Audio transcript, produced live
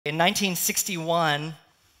In 1961,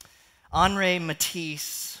 Henri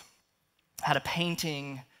Matisse had a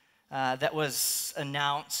painting that was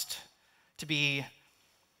announced to be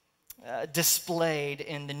displayed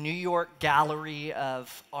in the New York Gallery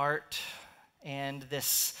of Art and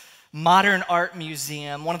this modern art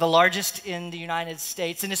museum, one of the largest in the United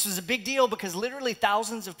States. And this was a big deal because literally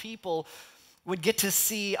thousands of people would get to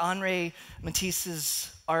see Henri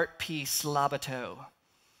Matisse's art piece, La Bateau.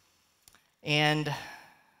 And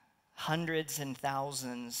hundreds and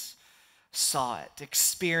thousands saw it,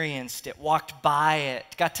 experienced it, walked by it,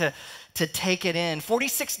 got to take it in.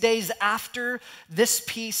 46 days after this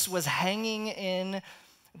piece was hanging in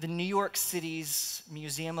the New York City's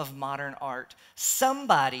Museum of Modern Art,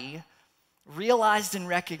 somebody realized and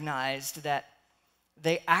recognized that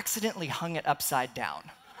they accidentally hung it upside down.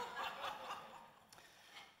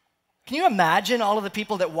 Can you imagine all of the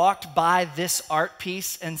people that walked by this art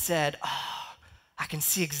piece and said, "Oh, I can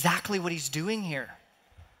see exactly what he's doing here.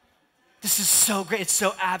 This is so great. It's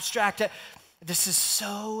so abstract. This is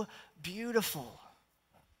so beautiful."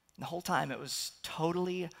 And the whole time it was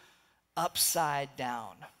totally upside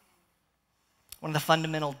down. One of the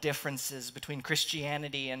fundamental differences between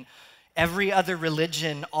Christianity and every other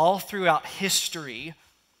religion all throughout history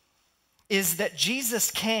is that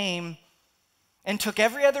Jesus came and took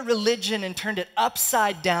every other religion and turned it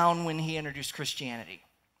upside down when he introduced Christianity.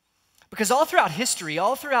 Because all throughout history,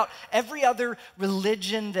 all throughout every other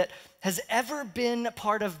religion that has ever been a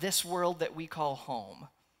part of this world that we call home,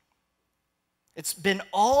 it's been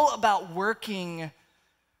all about working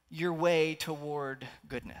your way toward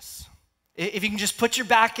goodness. If you can just put your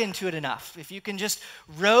back into it enough, if you can just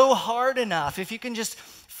row hard enough, if you can just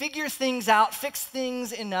figure things out, fix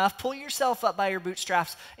things enough, pull yourself up by your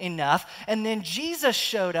bootstraps enough, and then Jesus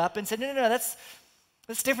showed up and said, no, that's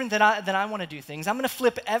different than I want to do things. I'm going to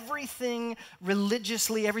flip everything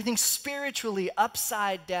religiously, everything spiritually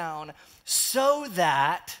upside down so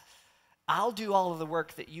that I'll do all of the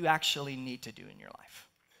work that you actually need to do in your life.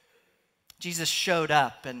 Jesus showed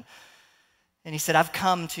up and he said, I've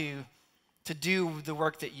come to do the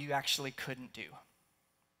work that you actually couldn't do.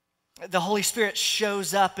 The Holy Spirit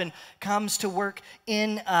shows up and comes to work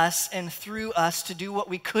in us and through us to do what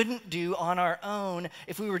we couldn't do on our own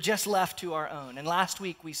if we were just left to our own. And last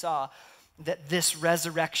week we saw that this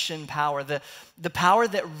resurrection power, the power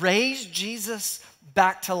that raised Jesus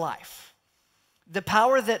back to life, the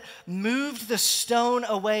power that moved the stone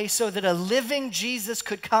away so that a living Jesus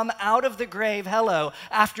could come out of the grave,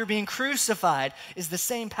 after being crucified, is the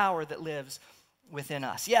same power that lives within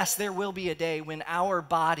us. Yes, there will be a day when our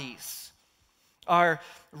bodies are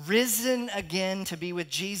risen again to be with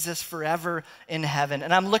Jesus forever in heaven,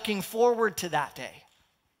 and I'm looking forward to that day.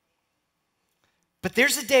 But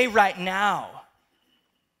there's a day right now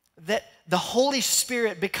that the Holy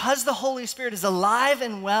Spirit, because the Holy Spirit is alive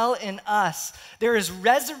and well in us, there is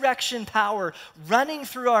resurrection power running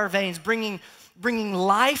through our veins, bringing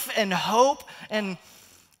life and hope and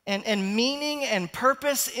meaning and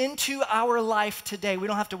purpose into our life today. We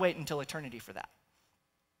don't have to wait until eternity for that.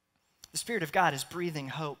 The Spirit of God is breathing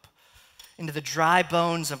hope into the dry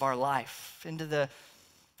bones of our life, into the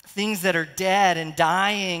things that are dead and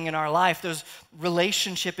dying in our life, those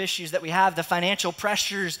relationship issues that we have, the financial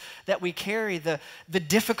pressures that we carry, the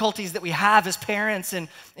difficulties that we have as parents in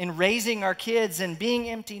raising our kids and being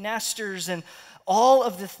empty nesters, and all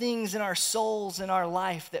of the things in our souls and our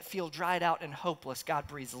life that feel dried out and hopeless. God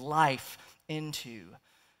breathes life into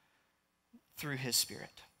through His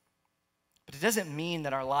Spirit. But it doesn't mean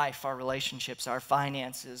that our life, our relationships, our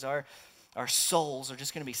finances, our souls are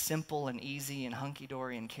just going to be simple and easy and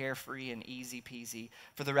hunky-dory and carefree and easy peasy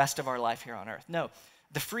for the rest of our life here on earth. No,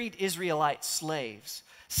 the freed Israelite slaves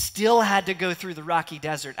still had to go through the rocky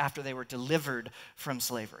desert after they were delivered from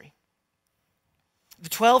slavery. The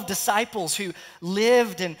 12 disciples who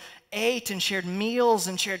lived and ate and shared meals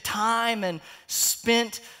and shared time and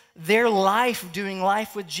spent their life doing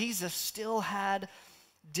life with Jesus still had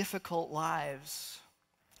difficult lives,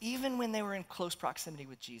 even when they were in close proximity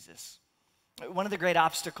with Jesus. One of the great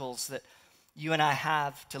obstacles that you and I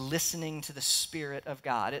have to listening to the Spirit of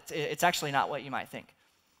God, it's actually not what you might think.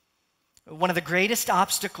 One of the greatest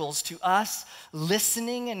obstacles to us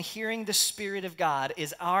listening and hearing the Spirit of God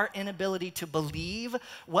is our inability to believe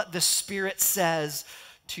what the Spirit says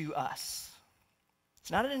to us.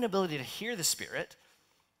 It's not an inability to hear the Spirit.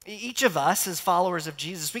 Each of us, as followers of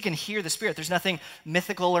Jesus, we can hear the Spirit. There's nothing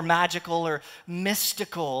mythical or magical or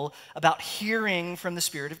mystical about hearing from the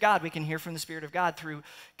Spirit of God. We can hear from the Spirit of God through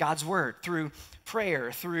God's Word, through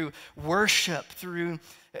prayer, through worship, through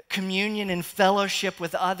communion and fellowship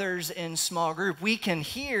with others in small group. We can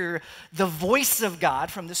hear the voice of God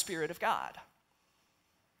from the Spirit of God.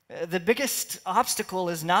 The biggest obstacle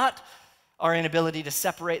is not our inability to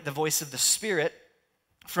separate the voice of the Spirit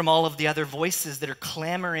from all of the other voices that are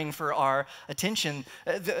clamoring for our attention.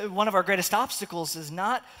 One of our greatest obstacles is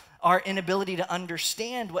not our inability to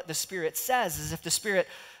understand what the Spirit says, as if the Spirit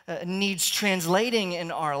needs translating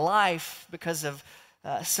in our life because of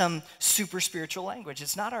some super spiritual language.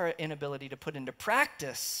 It's not our inability to put into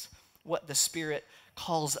practice what the Spirit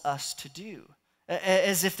calls us to do,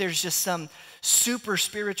 as if there's just some super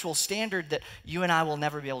spiritual standard that you and I will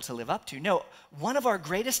never be able to live up to. No, one of our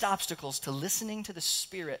greatest obstacles to listening to the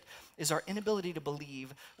Spirit is our inability to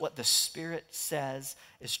believe what the Spirit says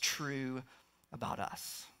is true about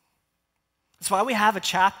us. That's why we have a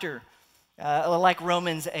chapter like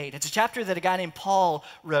Romans 8. It's a chapter that a guy named Paul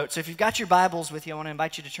wrote. So if you've got your Bibles with you, I want to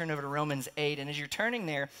invite you to turn over to Romans 8. And as you're turning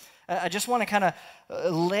there, I just want to kind of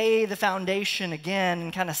lay the foundation again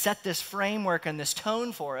and kind of set this framework and this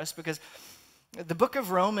tone for us, because the book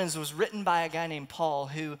of Romans was written by a guy named Paul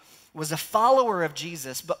who was a follower of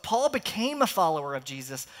Jesus. But Paul became a follower of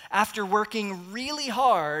Jesus after working really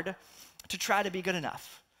hard to try to be good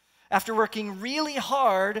enough, after working really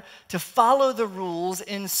hard to follow the rules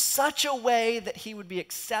in such a way that he would be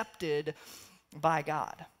accepted by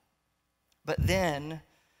God. But then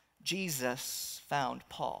Jesus found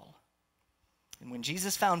Paul. And when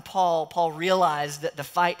Jesus found Paul, Paul realized that the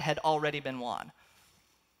fight had already been won.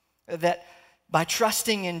 That by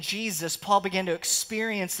trusting in Jesus, Paul began to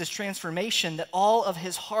experience this transformation, that all of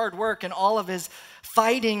his hard work and all of his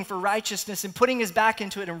fighting for righteousness and putting his back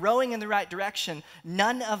into it and rowing in the right direction,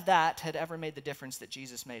 none of that had ever made the difference that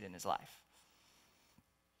Jesus made in his life.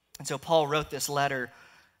 And so Paul wrote this letter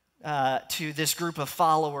to this group of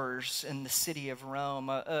followers in the city of Rome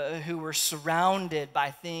who were surrounded by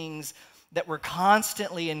things that were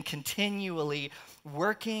constantly and continually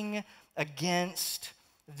working against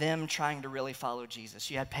them trying to really follow Jesus.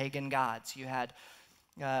 You had pagan gods. You had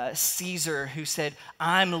Caesar who said,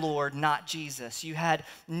 "I'm Lord, not Jesus." You had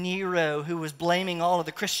Nero who was blaming all of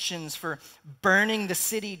the Christians for burning the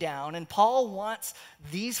city down. And Paul wants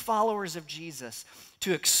these followers of Jesus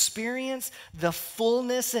to experience the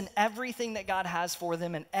fullness and everything that God has for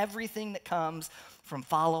them and everything that comes from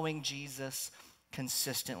following Jesus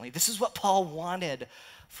consistently. This is what Paul wanted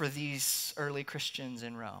for these early Christians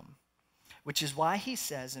in Rome, which is why he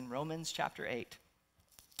says in Romans chapter 8,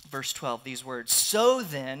 verse 12, these words, "So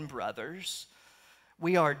then, brothers,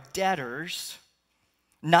 we are debtors,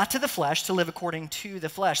 not to the flesh, to live according to the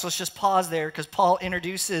flesh." Let's just pause there, because Paul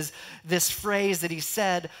introduces this phrase that he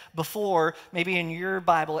said before. Maybe in your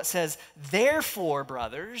Bible it says, "Therefore,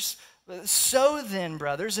 brothers." So then,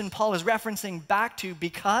 brothers, and Paul is referencing back to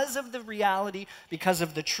because of the reality, because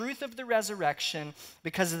of the truth of the resurrection,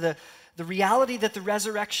 because of the reality that the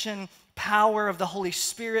resurrection power of the Holy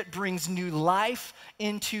Spirit brings new life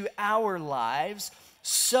into our lives.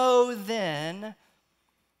 So then,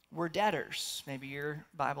 we're debtors. Maybe your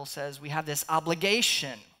Bible says we have this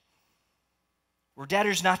obligation. We're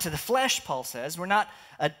debtors not to the flesh, Paul says. We're not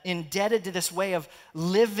indebted to this way of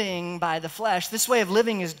living by the flesh. This way of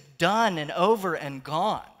living is done and over and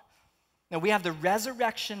gone. Now, we have the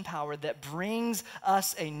resurrection power that brings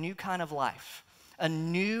us a new kind of life, a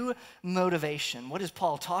new motivation. What is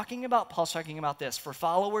Paul talking about? Paul's talking about this. For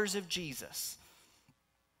followers of Jesus,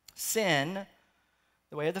 sin,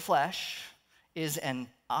 the way of the flesh, is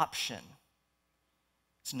an option.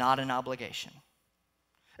 It's not an obligation.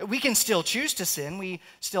 We can still choose to sin. We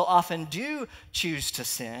still often do choose to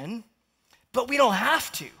sin, but we don't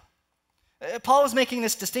have to. Paul is making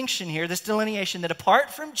this distinction here, this delineation that apart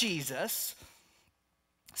from Jesus,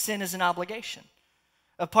 sin is an obligation.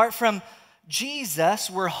 Apart from Jesus,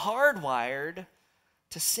 we're hardwired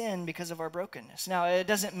to sin because of our brokenness. Now, it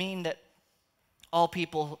doesn't mean that all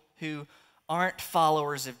people who aren't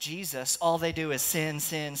followers of Jesus, all they do is sin,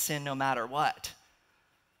 sin, sin no matter what.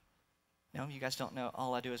 No, you guys don't know.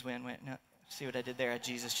 All I do is win. No, see what I did there?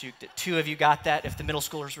 Jesus juked it. 2 of you got that. If the middle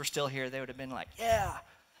schoolers were still here, they would have been like, yeah.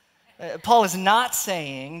 Paul is not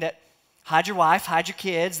saying that hide your wife, hide your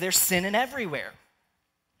kids, they're sinning everywhere.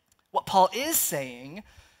 What Paul is saying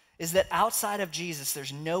is that outside of Jesus,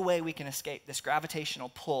 there's no way we can escape this gravitational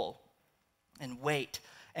pull and weight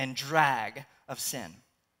and drag of sin.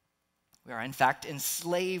 We are, in fact,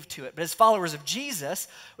 enslaved to it. But as followers of Jesus,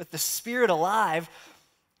 with the Spirit alive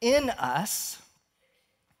in us,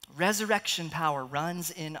 Resurrection power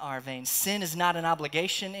runs in our veins. Sin is not an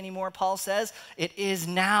obligation anymore, Paul says. It is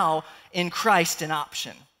now in Christ an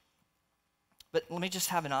option. But let me just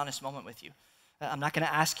have an honest moment with you. I'm not going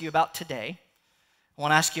to ask you about today. I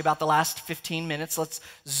want to ask you about the last 15 minutes. Let's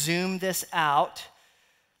zoom this out.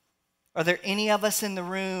 Are there any of us in the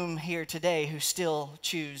room here today who still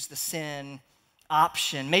choose the sin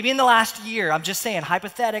option? Maybe in the last year. I'm just saying,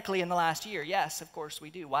 hypothetically, in the last year. Yes, of course we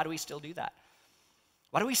do. Why do we still do that?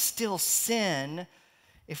 Why do we still sin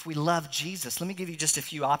if we love Jesus? Let me give you just a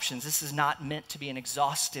few options. This is not meant to be an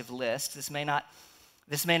exhaustive list. This may not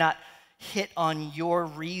hit on your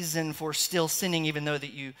reason for still sinning, even though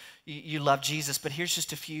that you love Jesus. But here's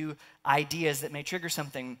just a few ideas that may trigger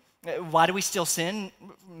something. Why do we still sin?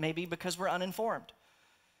 Maybe because we're uninformed.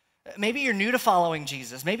 Maybe you're new to following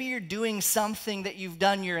Jesus. Maybe you're doing something that you've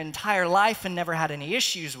done your entire life and never had any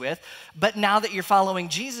issues with. But now that you're following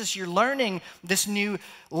Jesus, you're learning this new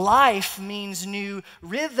life means new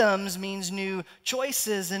rhythms, means new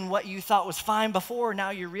choices, and what you thought was fine before,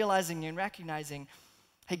 now you're realizing and recognizing,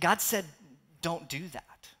 hey, God said, don't do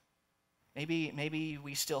that. Maybe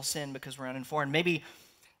we still sin because we're uninformed.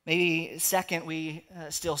 Maybe second, we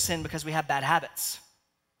still sin because we have bad habits.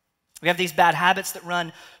 We have these bad habits that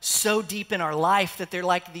run so deep in our life that they're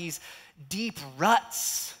like these deep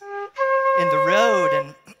ruts in the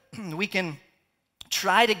road, and we can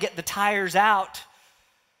try to get the tires out,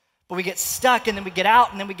 but we get stuck, and then we get out,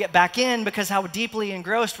 and then we get back in because how deeply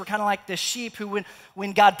engrossed. We're kind of like this sheep who,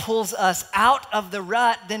 when God pulls us out of the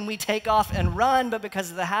rut, then we take off and run, but because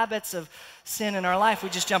of the habits of sin in our life, we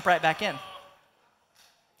just jump right back in.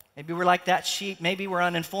 Maybe we're like that sheep. Maybe we're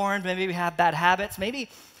uninformed. Maybe we have bad habits. Maybe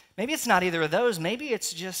it's not either of those. Maybe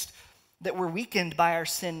it's just that we're weakened by our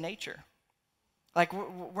sin nature. Like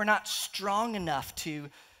we're not strong enough to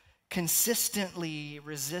consistently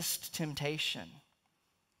resist temptation.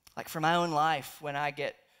 Like for my own life, when I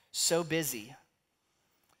get so busy,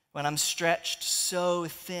 when I'm stretched so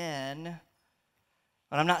thin,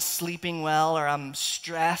 when I'm not sleeping well, or I'm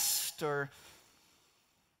stressed, or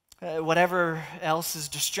whatever else is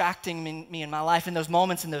distracting me in my life, in those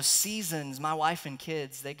moments, in those seasons, my wife and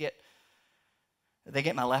kids, they get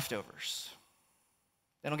my leftovers.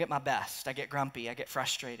 They don't get my best. I get grumpy. I get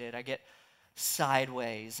frustrated. I get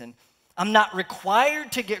sideways. And I'm not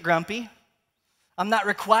required to get grumpy. I'm not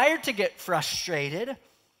required to get frustrated.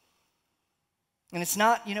 And it's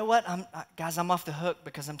not, you know what, guys, I'm off the hook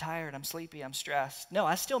because I'm tired, I'm sleepy, I'm stressed. No,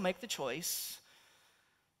 I still make the choice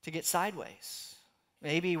to get sideways.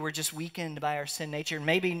 Maybe we're just weakened by our sin nature.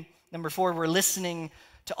 Maybe, number 4, we're listening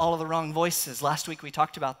to all of the wrong voices. Last week we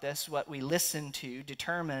talked about this. What we listen to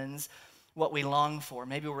determines what we long for.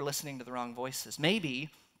 Maybe we're listening to the wrong voices. Maybe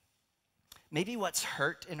what's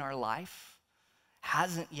hurt in our life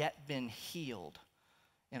hasn't yet been healed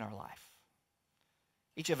in our life.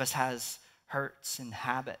 Each of us has hurts and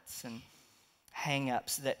habits and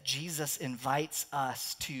hang-ups that Jesus invites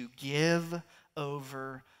us to give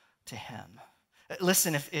over to him.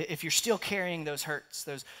 Listen, if you're still carrying those hurts,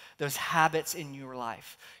 those habits in your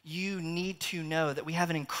life, you need to know that we have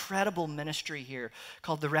an incredible ministry here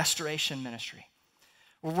called the Restoration Ministry,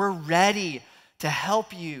 where we're ready to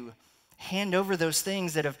help you hand over those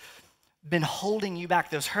things that have been holding you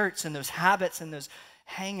back, those hurts and those habits and those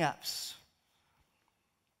hang-ups.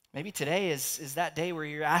 Maybe today is that day where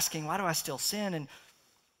you're asking, why do I still sin? And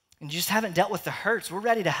you just haven't dealt with the hurts. We're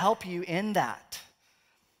ready to help you in that.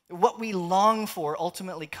 What we long for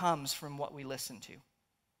ultimately comes from what we listen to.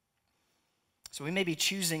 So we may be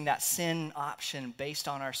choosing that sin option based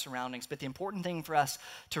on our surroundings, but the important thing for us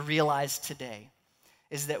to realize today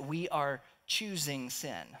is that we are choosing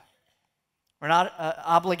sin. We're not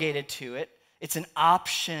obligated to it. It's an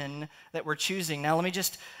option that we're choosing. Now, let me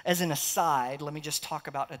just, as an aside, let me just talk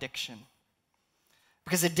about addiction.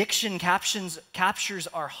 Because addiction captures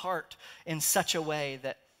our heart in such a way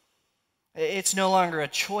that it's no longer a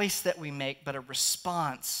choice that we make, but a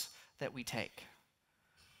response that we take.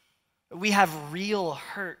 We have real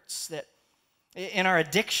hurts that in our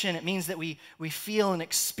addiction, it means that we feel and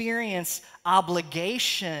experience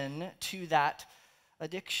obligation to that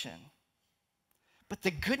addiction. But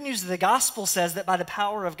the good news of the gospel says that by the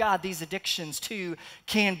power of God, these addictions too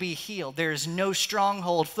can be healed. There is no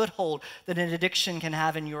stronghold, foothold that an addiction can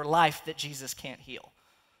have in your life that Jesus can't heal.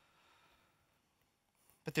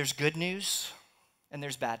 But there's good news and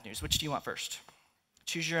there's bad news. Which do you want first?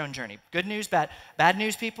 Choose your own journey. Good news, bad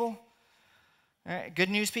news, people? All right, good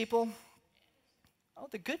news, people? Oh,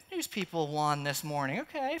 the good news people won this morning.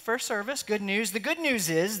 Okay, first service, good news. The good news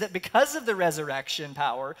is that because of the resurrection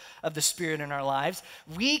power of the Spirit in our lives,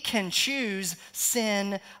 we can choose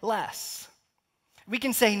sin less. We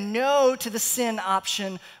can say no to the sin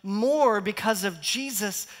option more because of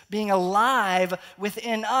Jesus being alive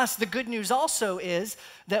within us. The good news also is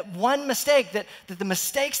that one mistake, that the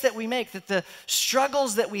mistakes that we make, that the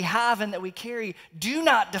struggles that we have and that we carry do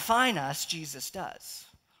not define us, Jesus does.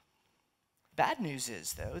 Bad news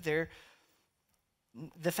is, though,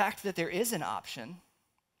 the fact that there is an option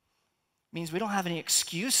means we don't have any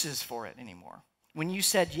excuses for it anymore. When you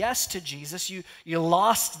said yes to Jesus, you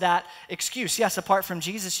lost that excuse. Yes, apart from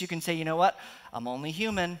Jesus, you can say, you know what? I'm only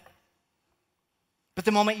human. But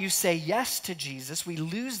the moment you say yes to Jesus, we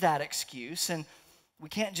lose that excuse, and we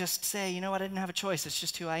can't just say, you know what? I didn't have a choice. It's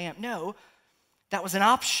just who I am. No, that was an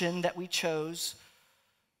option that we chose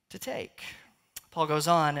to take. Paul goes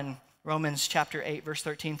on in Romans chapter 8, verse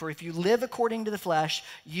 13, for if you live according to the flesh,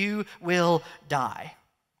 you will die.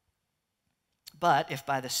 But if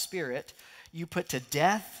by the Spirit you put to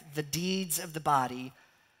death the deeds of the body,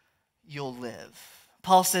 you'll live.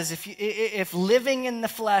 Paul says if living in the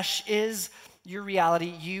flesh is your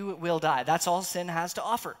reality, you will die. That's all sin has to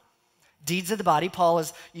offer. Deeds of the body. Paul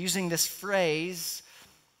is using this phrase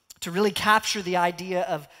to really capture the idea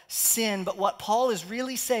of sin, but what Paul is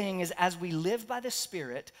really saying is as we live by the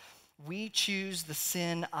Spirit, we choose the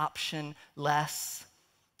sin option less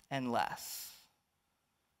and less.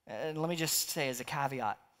 And let me just say as a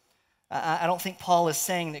caveat, I don't think Paul is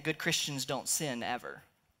saying that good Christians don't sin ever.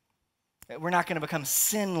 We're not going to become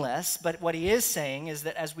sinless, but what he is saying is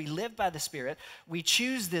that as we live by the Spirit, we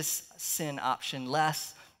choose this sin option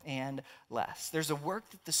less and less. There's a work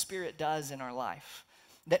that the Spirit does in our life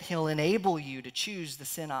that he'll enable you to choose the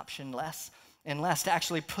sin option less and less, to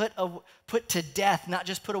actually put to death, not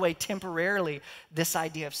just put away temporarily, this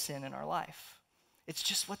idea of sin in our life. It's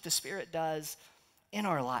just what the Spirit does in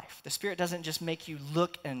our life. The Spirit doesn't just make you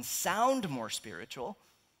look and sound more spiritual.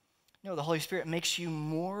 No, the Holy Spirit makes you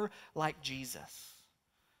more like Jesus,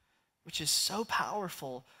 which is so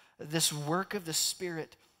powerful, this work of the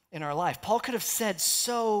Spirit in our life. Paul could have said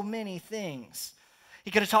so many things.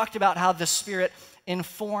 He could have talked about how the Spirit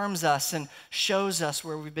informs us and shows us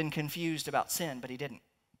where we've been confused about sin, but he didn't.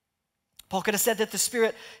 Paul could have said that the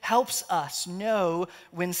Spirit helps us know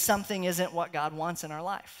when something isn't what God wants in our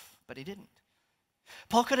life, but he didn't.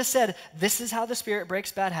 Paul could have said, this is how the Spirit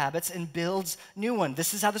breaks bad habits and builds new ones.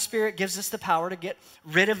 This is how the Spirit gives us the power to get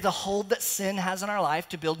rid of the hold that sin has in our life,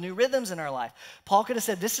 to build new rhythms in our life. Paul could have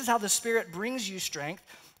said, this is how the Spirit brings you strength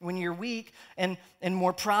when you're weak and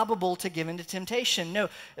more probable to give into temptation. No,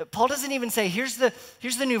 Paul doesn't even say, here's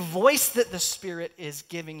the new voice that the Spirit is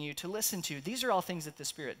giving you to listen to. These are all things that the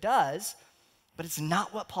Spirit does, but it's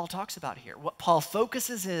not what Paul talks about here. What Paul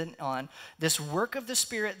focuses in on, this work of the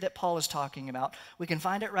Spirit that Paul is talking about, we can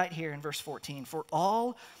find it right here in verse 14. For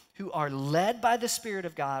all who are led by the Spirit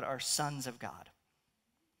of God are sons of God.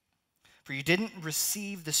 For you didn't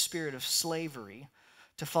receive the spirit of slavery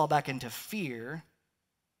to fall back into fear,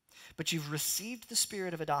 but you've received the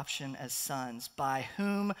Spirit of adoption as sons, by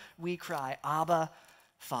whom we cry, Abba,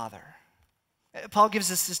 Father. Paul gives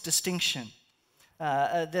us this distinction,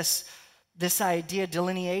 this idea,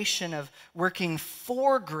 delineation of working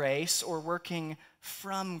for grace or working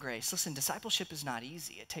from grace. Listen, discipleship is not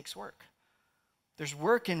easy. It takes work. There's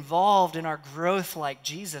work involved in our growth like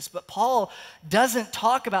Jesus, but Paul doesn't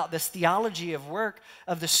talk about this theology of work,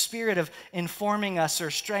 of the Spirit of informing us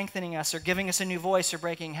or strengthening us or giving us a new voice or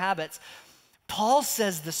breaking habits. Paul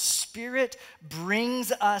says the Spirit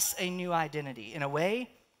brings us a new identity. In a way,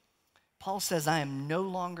 Paul says, I am no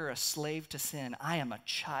longer a slave to sin. I am a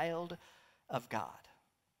child of God.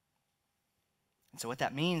 And so what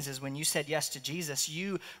that means is when you said yes to Jesus,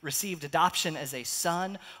 you received adoption as a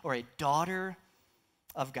son or a daughter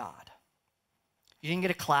of God. You didn't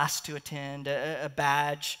get a class to attend, a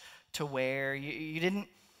badge to wear. You didn't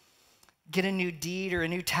get a new deed or a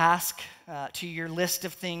new task to your list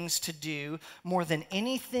of things to do. More than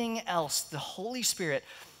anything else, the Holy Spirit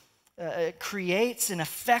creates and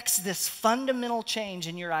affects this fundamental change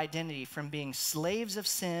in your identity from being slaves of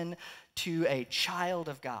sin to a child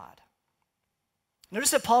of God.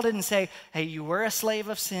 Notice that Paul didn't say, hey, you were a slave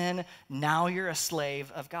of sin, now you're a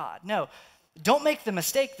slave of God. No, don't make the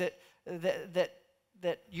mistake that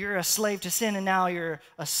you're a slave to sin and now you're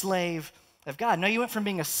a slave of God. No, you went from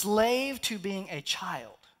being a slave to being a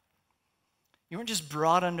child. You weren't just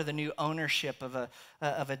brought under the new ownership of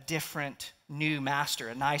a different new master,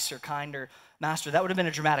 a nicer, kinder master. That would have been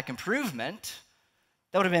a dramatic improvement.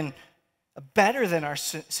 That would have been better than our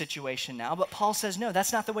situation now. But Paul says, no,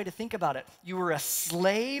 that's not the way to think about it. You were a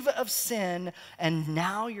slave of sin, and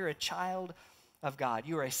now you're a child of God.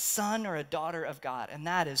 You are a son or a daughter of God, and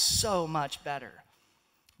that is so much better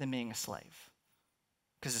than being a slave.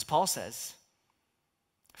 Because as Paul says,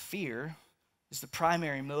 Fear is the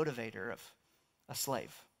primary motivator of a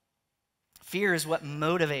slave. Fear is what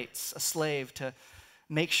motivates a slave to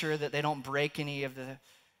make sure that they don't break any of the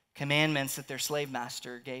commandments that their slave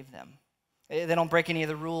master gave them. They don't break any of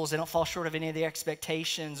the rules. They don't fall short of any of the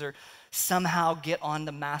expectations or somehow get on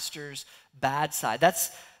the master's bad side.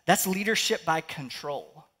 That's leadership by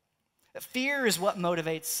control. Fear is what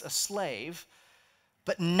motivates a slave,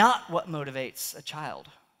 but not what motivates a child,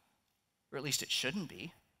 or at least it shouldn't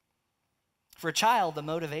be. For a child, the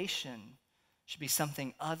motivation should be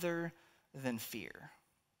something other than fear.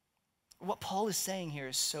 What Paul is saying here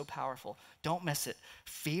is so powerful. Don't miss it.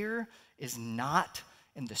 Fear is not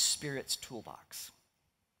in the Spirit's toolbox,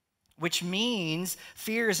 which means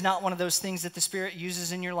fear is not one of those things that the Spirit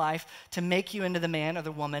uses in your life to make you into the man or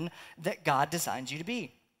the woman that God designs you to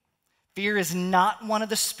be. Fear is not one of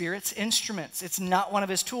the Spirit's instruments. It's not one of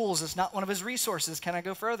his tools. It's not one of his resources. Can I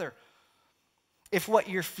go further? If what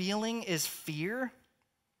you're feeling is fear,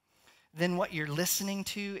 then what you're listening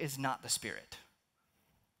to is not the Spirit.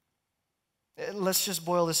 Let's just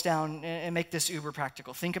boil this down and make this uber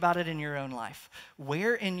practical. Think about it in your own life.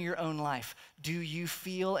 Where in your own life do you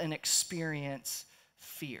feel and experience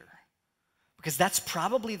fear? Because that's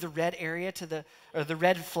probably the red area or the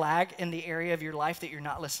red flag in the area of your life that you're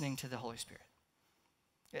not listening to the Holy Spirit.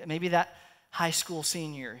 Maybe that high school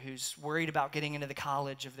senior who's worried about getting into the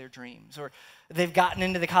college of their dreams, or they've gotten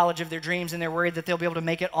into the college of their dreams and they're worried that they'll be able to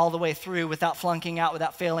make it all the way through without flunking out,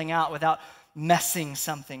 without failing out, without messing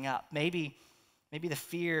something up. Maybe the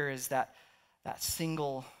fear is that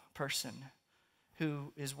single person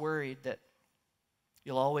who is worried that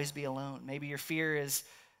you'll always be alone. Maybe your fear is,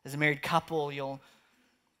 as a married couple, you'll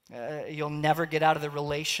never get out of the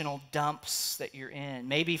relational dumps that you're in.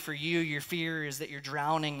 Maybe for you, your fear is that you're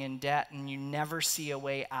drowning in debt and you never see a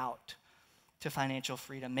way out to financial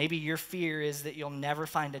freedom. Maybe your fear is that you'll never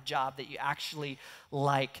find a job that you actually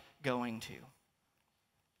like going to.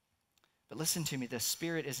 But listen to me, the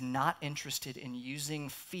Spirit is not interested in using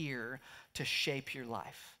fear to shape your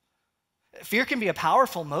life. Fear can be a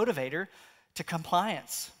powerful motivator to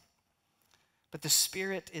compliance, but the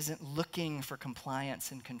Spirit isn't looking for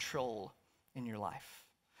compliance and control in your life.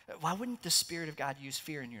 Why wouldn't the Spirit of God use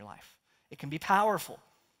fear in your life? It can be powerful.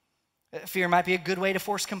 Fear might be a good way to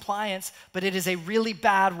force compliance, but it is a really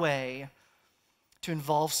bad way to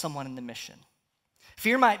involve someone in the mission.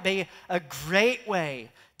 Fear might be a great way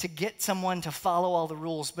to get someone to follow all the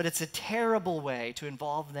rules, but it's a terrible way to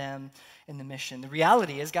involve them in the mission. The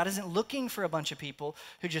reality is God isn't looking for a bunch of people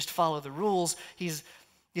who just follow the rules. He's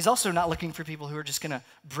also not looking for people who are just going to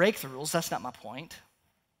break the rules. That's not my point.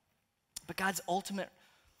 But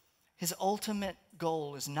his ultimate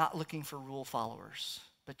goal is not looking for rule followers,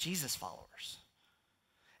 but Jesus followers.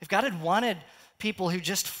 If God had wanted people who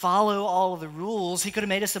just follow all of the rules, he could have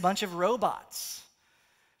made us a bunch of robots.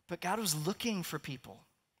 But God was looking for people.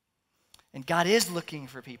 And God is looking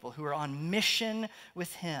for people who are on mission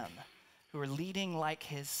with him, who are leading like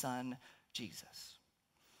his son, Jesus.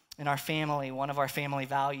 In our family, one of our family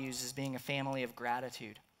values is being a family of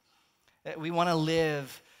gratitude. We want to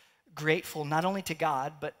live grateful not only to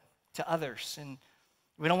God, but to others. And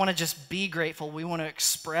we don't want to just be grateful, we want to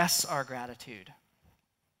express our gratitude.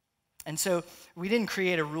 And so we didn't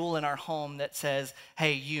create a rule in our home that says,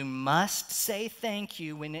 hey, you must say thank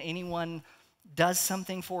you when anyone does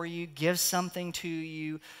something for you, gives something to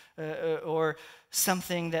you, or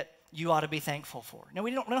something that you ought to be thankful for. No,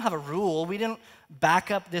 we don't have a rule. We didn't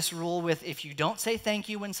back up this rule with, if you don't say thank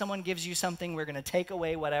you when someone gives you something, we're going to take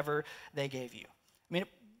away whatever they gave you. I mean,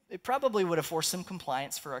 it probably would have forced some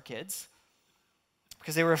compliance for our kids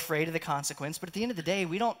because they were afraid of the consequence. But at the end of the day,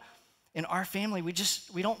 in our family,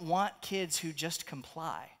 we don't want kids who just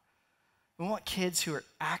comply. We want kids who are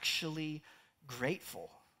actually grateful.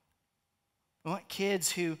 We want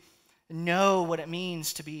kids who know what it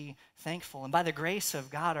means to be thankful. And by the grace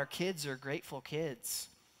of God, our kids are grateful kids.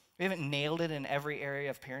 We haven't nailed it in every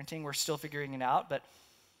area of parenting. We're still figuring it out, but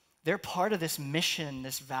they're part of this mission,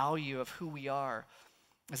 this value of who we are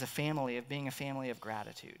as a family, of being a family of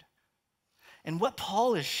gratitude. And what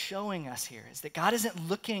Paul is showing us here is that God isn't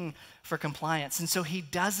looking for compliance, and so he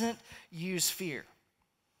doesn't use fear,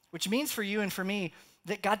 which means for you and for me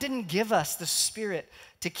that God didn't give us the Spirit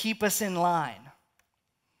to keep us in line.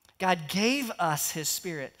 God gave us his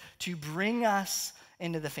Spirit to bring us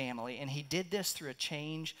into the family, and he did this through a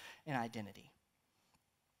change in identity.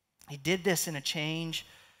 He did this in a change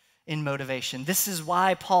in motivation. This is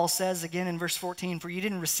why Paul says again in verse 14, for you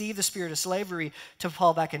didn't receive the spirit of slavery to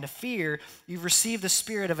fall back into fear. You've received the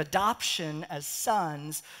spirit of adoption as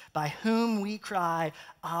sons, by whom we cry,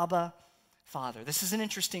 Abba, Father. This is an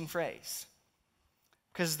interesting phrase.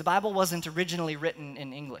 because the Bible wasn't originally written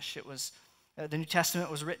in English. It was the New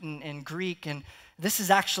Testament was written in Greek, and this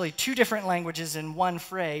is actually two different languages in one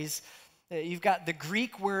phrase. You've got the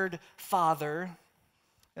Greek word father,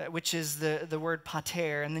 which is the word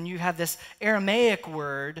pater, and then you have this Aramaic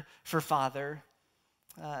word for father,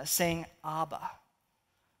 saying Abba.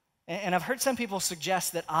 And I've heard some people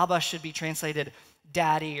suggest that Abba should be translated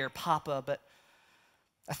daddy or papa, but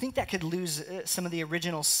I think that could lose some of the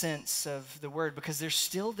original sense of the word, because there's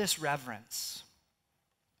still this reverence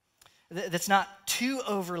that's not too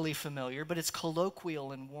overly familiar, but it's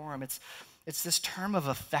colloquial and warm. It's this term of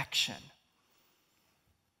affection,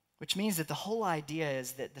 which means that the whole idea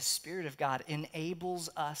is that the Spirit of God enables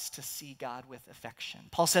us to see God with affection.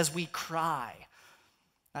 Paul says we cry,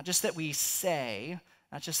 not just that we say,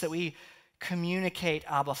 not just that we communicate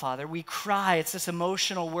Abba Father. We cry. It's this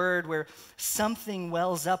emotional word where something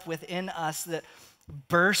wells up within us that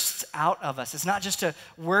bursts out of us. It's not just a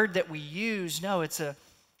word that we use. No, it's an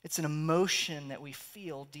emotion that we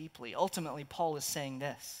feel deeply. Ultimately, Paul is saying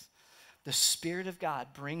this: the Spirit of God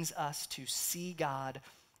brings us to see God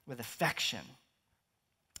with affection,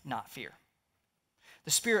 not fear.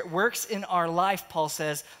 The Spirit works in our life, Paul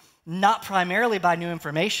says, not primarily by new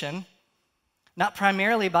information, not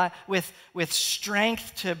primarily with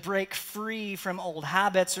strength to break free from old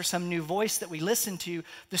habits or some new voice that we listen to.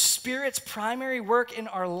 The Spirit's primary work in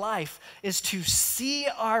our life is to see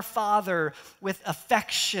our Father with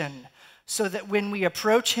affection, so that when we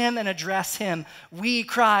approach Him and address Him, we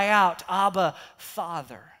cry out, Abba,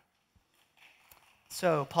 Father.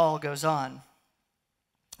 So Paul goes on.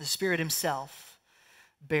 The Spirit Himself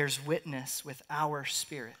bears witness with our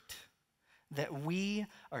spirit that we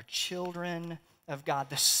are children of God.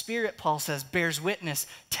 The Spirit, Paul says, bears witness,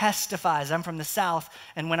 testifies. I'm from the South,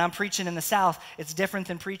 and when I'm preaching in the South, it's different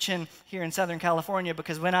than preaching here in Southern California,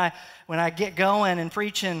 because when I get going and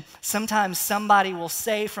preaching, sometimes somebody will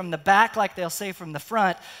say from the back, like they'll say from the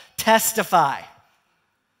front, testify.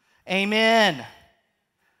 Amen.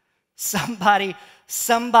 Somebody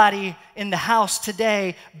in the house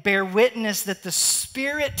today bear witness that the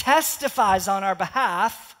Spirit testifies on our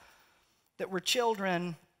behalf that we're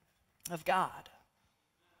children of God.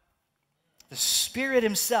 The Spirit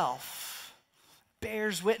Himself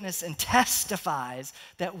bears witness and testifies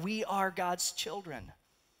that we are God's children.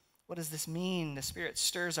 What does this mean? The Spirit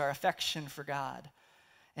stirs our affection for God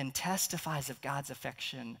and testifies of God's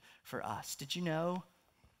affection for us. Did you know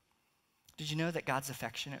that God's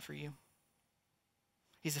affectionate for you?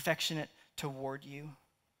 He's affectionate toward you.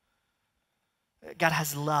 God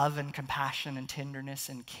has love and compassion and tenderness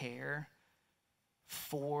and care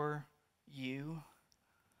for you.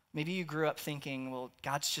 Maybe you grew up thinking, well,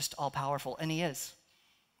 God's just all-powerful, and He is.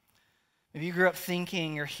 Maybe you grew up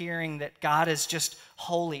thinking or hearing that God is just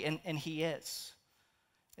holy, and He is.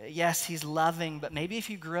 Yes, He's loving, but maybe if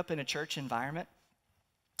you grew up in a church environment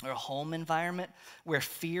or a home environment where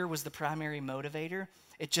fear was the primary motivator,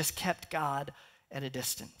 it just kept God at a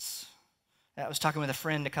distance. I was talking with a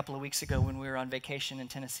friend a couple of weeks ago when we were on vacation in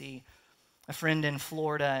Tennessee, a friend in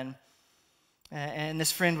Florida, and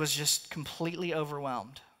this friend was just completely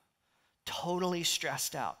overwhelmed, totally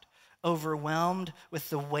stressed out, overwhelmed with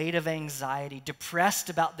the weight of anxiety, depressed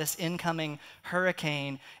about this incoming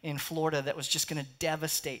hurricane in Florida that was just going to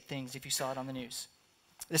devastate things if you saw it on the news.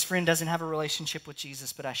 This friend doesn't have a relationship with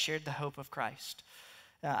Jesus, but I shared the hope of Christ.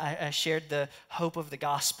 I shared the hope of the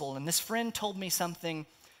gospel, and this friend told me something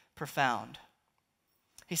profound.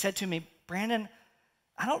 He said to me, Brandon,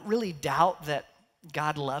 I don't really doubt that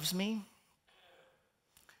God loves me.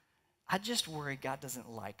 I just worry God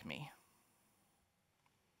doesn't like me.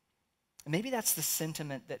 And maybe that's the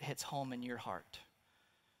sentiment that hits home in your heart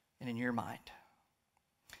and in your mind.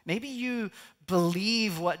 Maybe you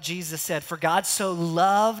believe what Jesus said, for God so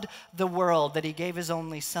loved the world that He gave His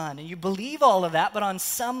only Son. And you believe all of that, but on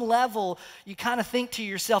some level, you kind of think to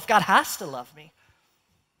yourself, God has to love me.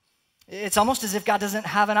 It's almost as if God doesn't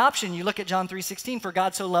have an option. You look at John 3:16, for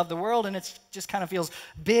God so loved the world, and it just kind of feels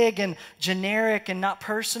big and generic and not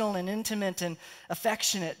personal and intimate and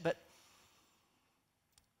affectionate. But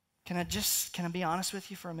can I be honest with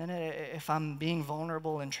you for a minute, if I'm being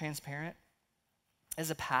vulnerable and transparent? As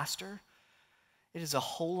a pastor, it is a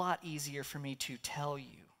whole lot easier for me to tell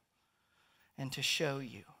you and to show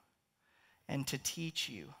you and to teach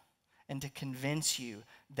you and to convince you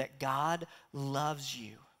that God loves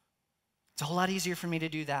you. It's a whole lot easier for me to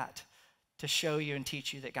do that, to show you and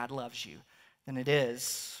teach you that God loves you, than it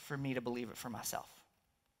is for me to believe it for myself.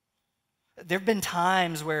 There have been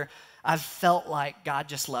times where I've felt like God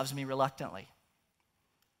just loves me reluctantly.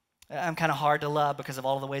 I'm kind of hard to love because of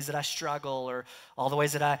all the ways that I struggle or all the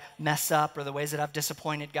ways that I mess up or the ways that I've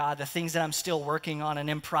disappointed God, the things that I'm still working on and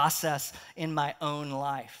in process in my own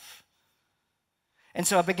life. And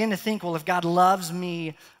so I begin to think, well, if God loves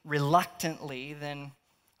me reluctantly, then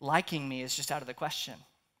liking me is just out of the question.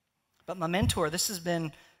 But my mentor, this has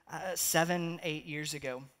been 7-8 years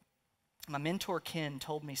ago, my mentor Ken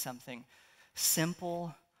told me something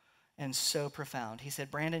simple and so profound. He said,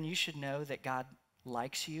 Brandon, you should know that God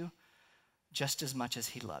likes you just as much as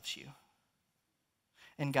he loves you.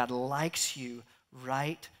 And God likes you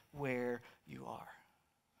right where you are.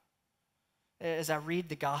 As I read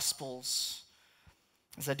the Gospels,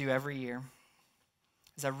 as I do every year,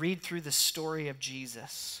 as I read through the story of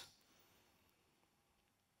Jesus,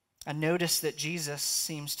 I notice that Jesus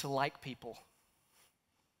seems to like people.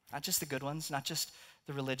 Not just the good ones, not just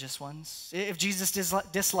the religious ones. If Jesus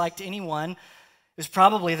disliked anyone, it was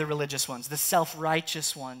probably the religious ones, the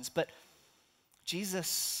self-righteous ones. But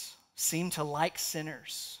Jesus seemed to like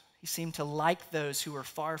sinners. He seemed to like those who were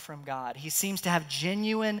far from God. He seems to have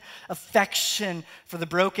genuine affection for the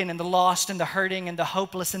broken and the lost and the hurting and the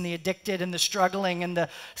hopeless and the addicted and the struggling and the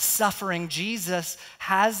suffering. Jesus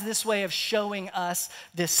has this way of showing us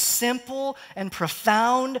this simple and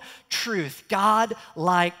profound truth. God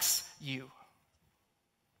likes you.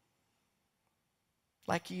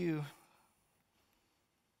 Like you.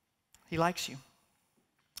 He likes you.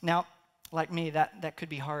 Now, like me, that could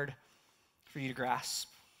be hard for you to grasp.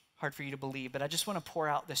 Hard for you to believe, but I just want to pour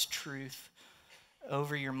out this truth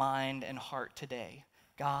over your mind and heart today.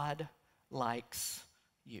 God likes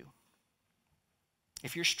you.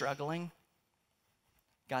 If you're struggling,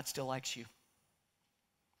 God still likes you.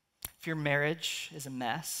 If your marriage is a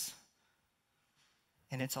mess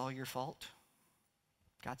and it's all your fault,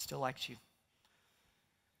 God still likes you.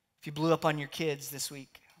 If you blew up on your kids this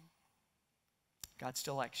week, God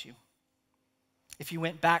still likes you. If you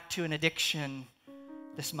went back to an addiction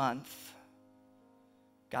this month,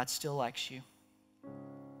 God still likes you.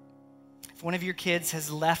 If one of your kids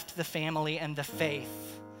has left the family and the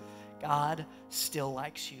faith, God still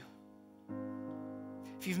likes you.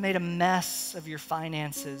 If you've made a mess of your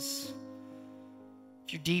finances,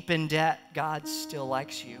 if you're deep in debt, God still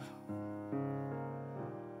likes you.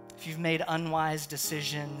 If you've made unwise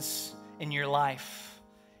decisions in your life,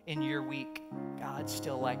 in your week, God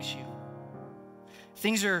still likes you. If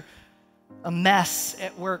things are a mess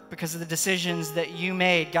at work because of the decisions that you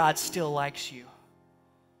made, God still likes you.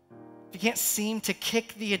 If you can't seem to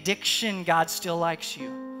kick the addiction, God still likes you.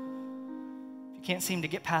 If you can't seem to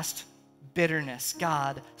get past bitterness,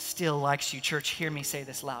 God still likes you. Church, hear me say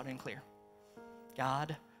this loud and clear.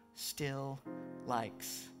 God still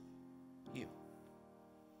likes you.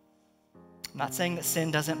 I'm not saying that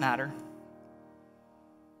sin doesn't matter.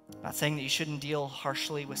 I'm not saying that you shouldn't deal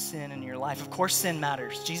harshly with sin in your life. Of course sin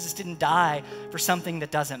matters. Jesus didn't die for something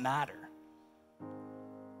that doesn't matter.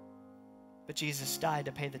 But Jesus died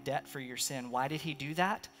to pay the debt for your sin. Why did he do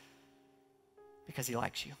that? Because he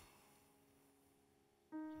likes you.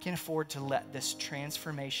 You can't afford to let this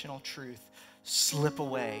transformational truth slip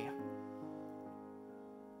away.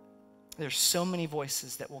 There's so many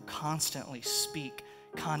voices that will constantly speak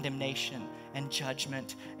condemnation and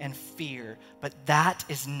judgment and fear, but that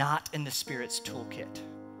is not in the Spirit's toolkit.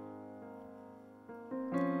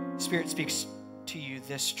 Spirit speaks to you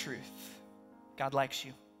this truth. God likes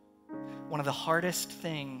you. One of the hardest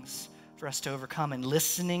things for us to overcome in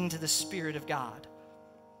listening to the Spirit of God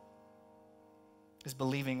is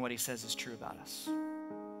believing what he says is true about us.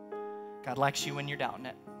 God likes you when you're doubting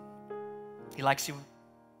it. He likes you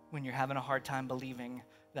when you're having a hard time believing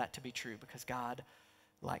that to be true, because God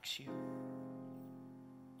likes you.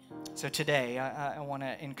 So today, I want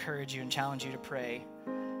to encourage you and challenge you to pray,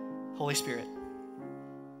 Holy Spirit,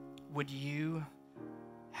 would you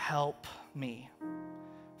help me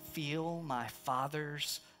feel my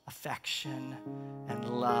Father's affection and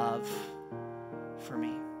love for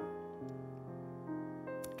me?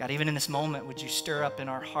 God, even in this moment, would you stir up in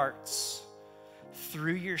our hearts,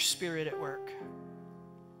 through your Spirit at work,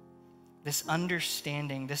 this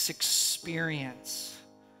understanding, this experience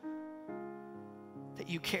that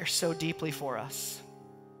you care so deeply for us.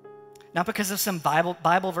 Not because of some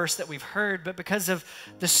Bible verse that we've heard, but because of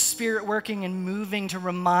the Spirit working and moving to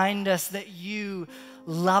remind us that you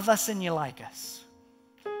love us and you like us.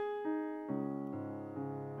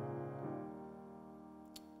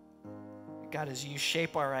 God, as you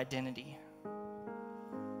shape our identity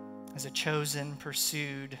as a chosen,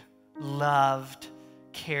 pursued, loved,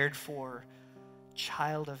 cared for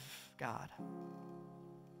child of God,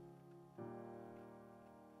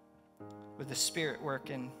 would the Spirit work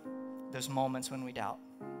in those moments when we doubt?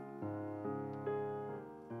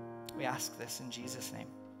 We ask this in Jesus' name.